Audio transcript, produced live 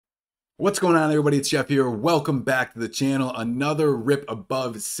What's going on, everybody? It's Jeff here. Welcome back to the channel. Another rip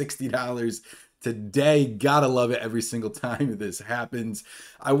above $60 today. Gotta love it every single time this happens.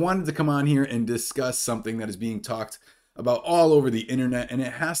 I wanted to come on here and discuss something that is being talked about all over the internet, and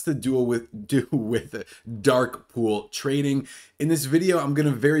it has to do with dark pool trading. In this video, I'm going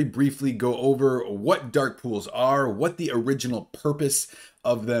to very briefly go over what dark pools are, what the original purpose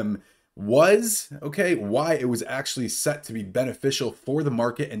of them was, okay, why it was actually set to be beneficial for the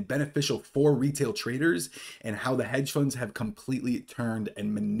market and beneficial for retail traders, and how the hedge funds have completely turned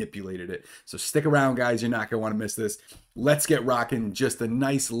and manipulated it. So stick around, guys. You're not going to want to miss this. Let's get rocking. Just a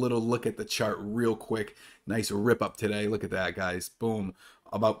nice little look at the chart real quick. Nice rip up today. Look at that, guys. Boom.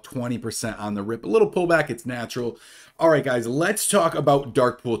 About 20% on the rip. A little pullback. It's natural. All right, guys, let's talk about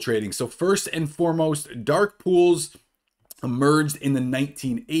dark pool trading. So first and foremost, dark pools emerged in the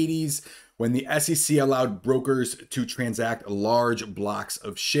 1980s when the SEC allowed brokers to transact large blocks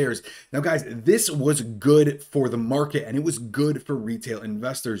of shares. Now, guys, this was good for the market and it was good for retail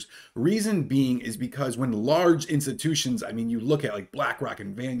investors. Reason being is because when large institutions, I mean, you look at like BlackRock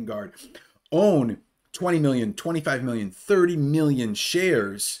and Vanguard, own 20 million, 25 million, 30 million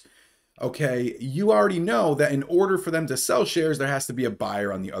shares, okay, you already know that in order for them to sell shares, there has to be a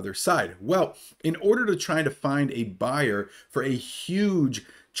buyer on the other side. Well, in order to try to find a buyer for a huge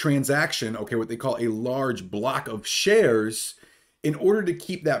transaction, okay, what they call a large block of shares, in order to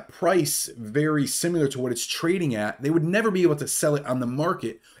keep that price very similar to what it's trading at, they would never be able to sell it on the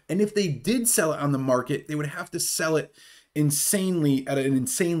market. And if they did sell it on the market, they would have to sell it insanely at an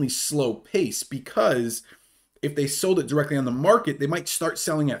insanely slow pace, because if they sold it directly on the market, they might start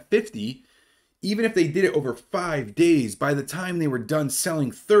selling at 50. Even if they did it over 5 days, by the time they were done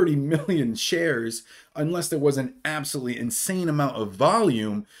selling 30 million shares, unless there was an absolutely insane amount of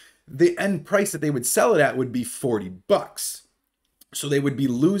volume, the end price that they would sell it at would be 40 bucks. So they would be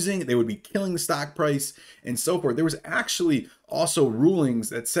losing, they would be killing the stock price and so forth. There was actually also rulings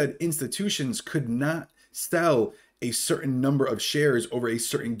that said institutions could not sell a certain number of shares over a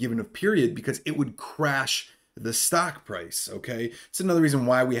certain given period because it would crash the stock price. Okay, it's another reason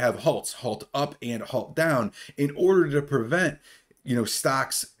why we have halts, halt up and halt down, in order to prevent, you know,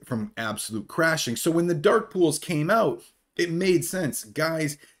 stocks from absolute crashing. So when the dark pools came out, it made sense.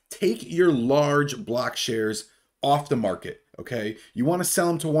 Guys, take your large block shares off the market. Okay, you want to sell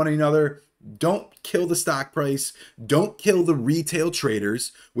them to one another. Don't kill the stock price. Don't kill the retail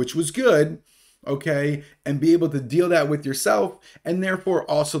traders, which was good. Okay, and be able to deal that with yourself. And therefore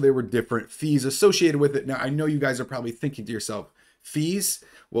also there were different fees associated with it. Now I know you guys are probably thinking to yourself, fees?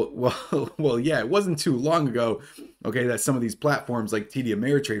 Well, yeah, it wasn't too long ago, okay, that some of these platforms like TD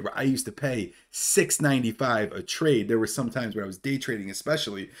Ameritrade, where I used to pay $6.95 a trade. There were some times where I was day trading,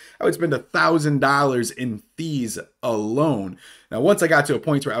 especially, I would spend $1,000 in fees alone. Now, once I got to a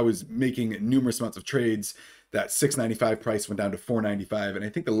point where I was making numerous amounts of trades, that $6.95 price went down to $4.95, and I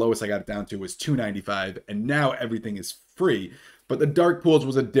think the lowest I got it down to was $2.95, and now everything is free. But the dark pools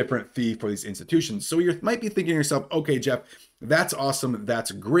was a different fee for these institutions. So you might be thinking to yourself, okay, Jeff, that's awesome,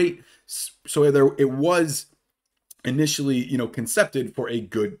 that's great. So it was initially, you know, concepted for a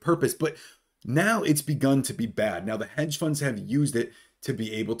good purpose, but now it's begun to be bad. Now the hedge funds have used it to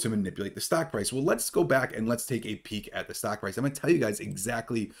be able to manipulate the stock price. Well, let's go back and let's take a peek at the stock price. I'm going to tell you guys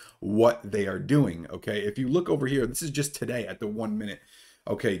exactly what they are doing. Okay, if you look over here, this is just today at the 1 minute,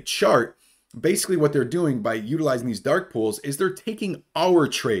 okay, chart. Basically what they're doing by utilizing these dark pools is they're taking our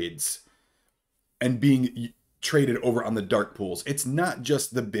trades and being traded over on the dark pools. It's not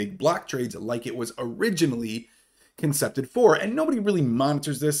just the big block trades like it was originally concepted for, and nobody really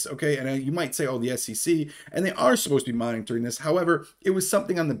monitors this. Okay, and you might say, oh, the SEC, and they are supposed to be monitoring this. However, it was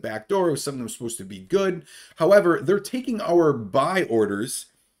something on the back door. It was something that was supposed to be good. However, they're taking our buy orders,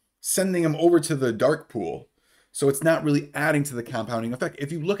 sending them over to the dark pool, so it's not really adding to the compounding effect.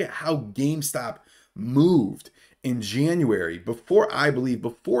 If you look at how GameStop moved in January, I believe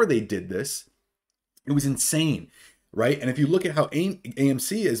before they did this, it was insane, right? And if you look at how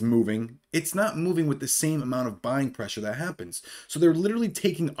AMC is moving, it's not moving with the same amount of buying pressure that happens. So they're literally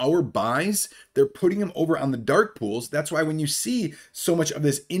taking our buys, they're putting them over on the dark pools. That's why when you see so much of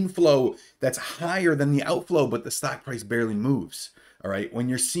this inflow that's higher than the outflow, but the stock price barely moves, all right? When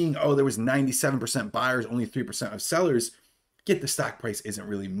you're seeing, oh, there was 97% buyers, only 3% of sellers, get the stock price isn't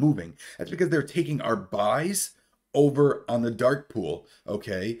really moving. That's because they're taking our buys over on the dark pool,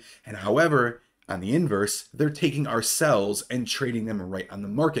 okay? And however, on the inverse, they're taking our sells and trading them right on the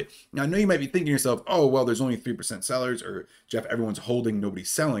market. Now, I know you might be thinking to yourself, oh, well, there's only 3% sellers, or Jeff, everyone's holding, nobody's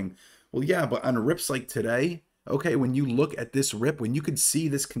selling. Well, yeah, but on rips like today, okay, when you look at this rip, when you could see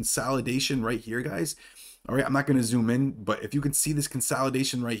this consolidation right here, guys, All right, I'm not going to zoom in, but if you can see this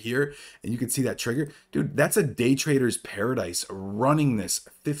consolidation right here and you can see that trigger, dude, that's a day trader's paradise running this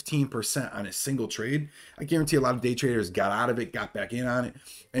 15% on a single trade. I guarantee a lot of day traders got out of it, got back in on it,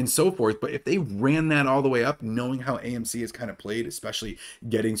 and so forth. But if they ran that all the way up, knowing how AMC has kind of played, especially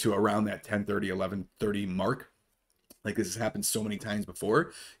getting to around that 10:30, 11:30 mark, like this has happened so many times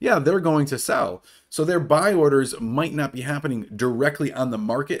before, yeah, they're going to sell. So their buy orders might not be happening directly on the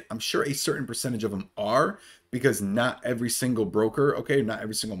market. I'm sure a certain percentage of them are, because not every single broker, okay, not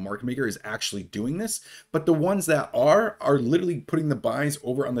every single market maker is actually doing this. But the ones that are literally putting the buys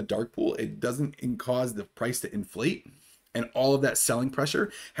over on the dark pool. It doesn't cause the price to inflate. And all of that selling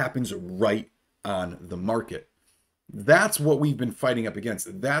pressure happens right on the market. That's what we've been fighting up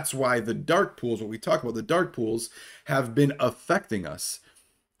against. That's why the dark pools, what we talk about, the dark pools have been affecting us.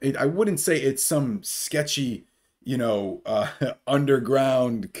 I wouldn't say it's some sketchy,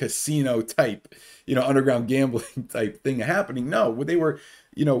 underground casino type, underground gambling type thing happening. No, they were,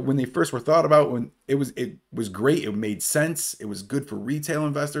 when they first were thought about, when it was great. It made sense. It was good for retail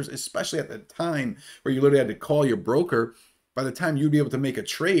investors, especially at the time where you literally had to call your broker. By the time you'd be able to make a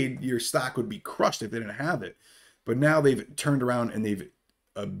trade, your stock would be crushed if they didn't have it. But now they've turned around and they've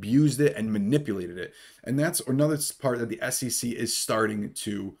abused it and manipulated it. And that's another part that the SEC is starting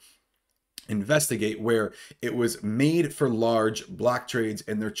to investigate, where it was made for large block trades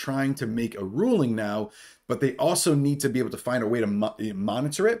and they're trying to make a ruling now, but they also need to be able to find a way to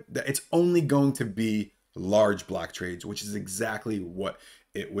monitor it, that it's only going to be large block trades, which is exactly what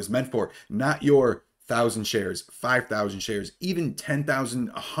it was meant for. Not your 1,000 shares, 5,000 shares, even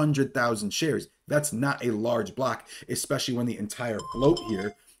 10,000, 100,000 shares. That's not a large block, especially when the entire float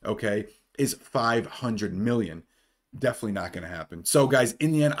here, okay, is 500 million. Definitely not going to happen. So guys,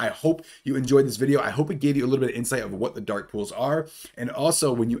 in the end, I hope you enjoyed this video. I hope it gave you a little bit of insight of what the dark pools are. And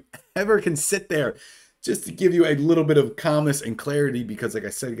also, when you ever can sit there, just to give you a little bit of calmness and clarity, because like I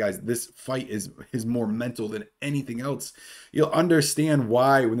said, guys, this fight is more mental than anything else. You'll understand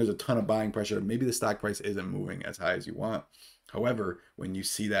why, when there's a ton of buying pressure, maybe the stock price isn't moving as high as you want. However, when you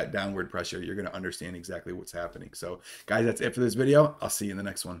see that downward pressure, you're going to understand exactly what's happening. So guys, that's it for this video. I'll see you in the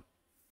next one.